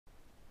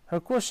Her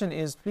question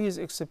is, please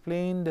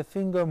explain the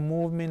finger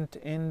movement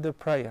in the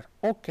prayer.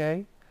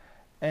 Okay,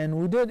 and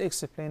we did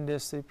explain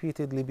this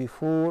repeatedly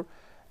before,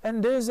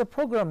 and there is a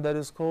program that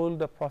is called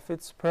the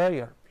Prophet's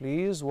Prayer.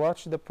 Please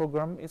watch the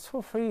program. It's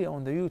for free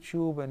on the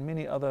YouTube and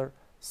many other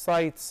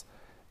sites.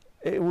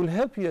 It will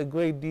help you a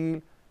great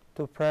deal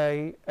to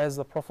pray as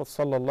the Prophet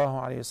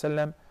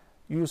ﷺ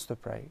used to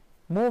pray.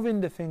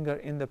 Moving the finger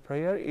in the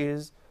prayer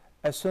is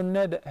a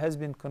sunnah that has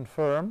been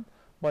confirmed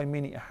by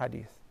many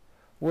hadith,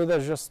 whether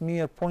just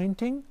mere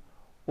pointing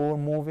or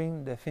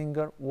moving the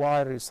finger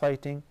while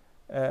reciting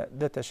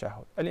the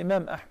tashahhud.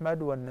 Al-Imam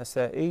Ahmad wa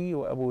Nasa'i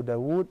wa Abu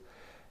Dawood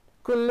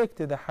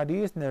collected the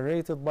hadith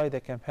narrated by the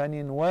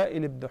companion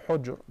Wa'il ibn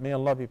Hujr, may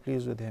Allah be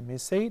pleased with him. He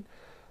said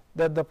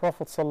that the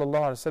Prophet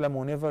ﷺ,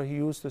 whenever he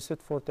used to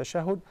sit for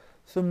tashahhud,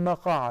 ثم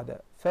قعد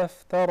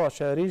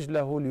فافترش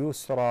رجله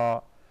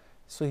اليسرى,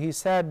 so he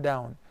sat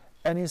down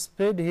and he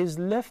spread his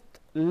left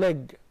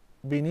leg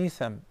beneath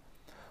him,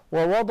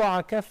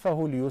 ووضع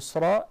كفه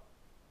اليسرى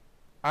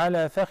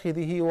على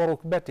فخذه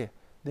وركبته,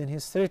 then he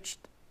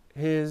stretched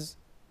his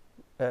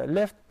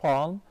left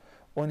palm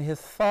on his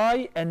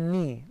thigh and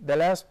knee, the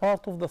last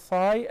part of the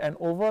thigh and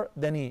over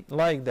the knee,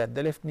 like that,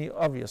 the left knee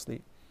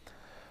obviously.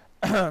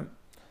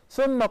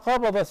 ثم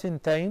قبض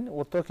ثنتين,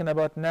 we're talking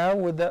about now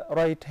with the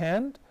right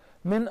hand,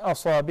 من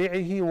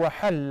أصابعه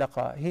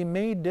وحلق, he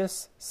made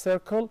this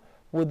circle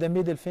with the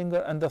middle finger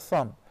and the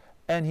thumb,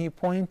 and he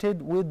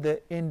pointed with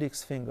the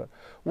index finger.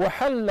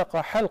 وحلق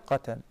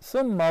حلقة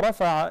ثم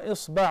رفع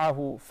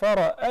إصبعه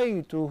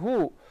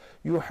فرأيته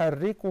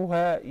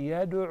يحركها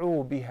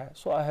يدعو بها,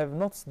 so I have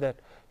noticed that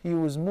he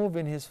was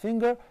moving his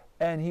finger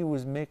and he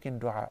was making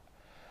dua.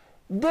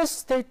 This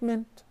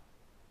statement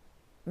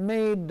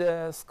made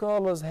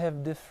scholars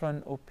have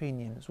different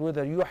opinions,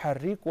 whether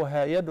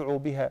يحركها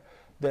يدعو بها,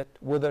 that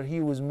whether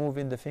he was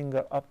moving the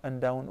finger up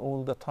and down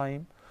all the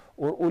time,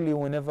 or only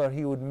whenever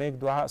he would make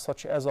dua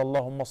such as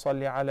Allahumma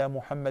salli ala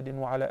Muhammadin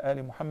wa ala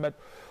ali Muhammad,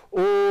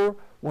 or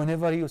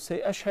whenever he would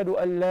say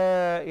ashhadu an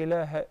la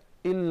ilaha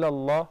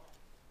illallah.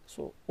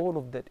 So all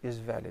of that is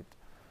valid,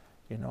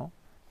 you know.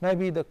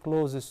 Maybe the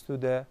closest to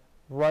the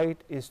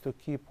right is to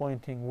keep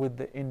pointing with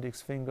the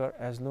index finger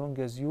as long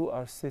as you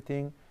are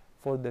sitting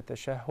for the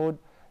tashahhud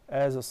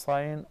as a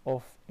sign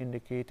of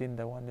indicating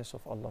the oneness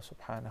of Allah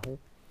subhanahu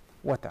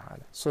wa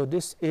ta'ala. So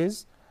this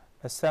is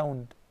a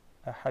sound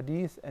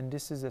hadith, and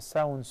this is a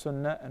sound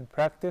sunnah and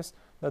practice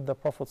that the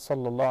Prophet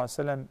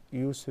ﷺ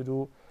used to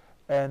do,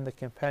 and the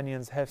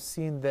companions have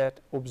seen that,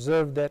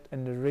 observed that,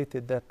 and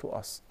narrated that to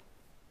us.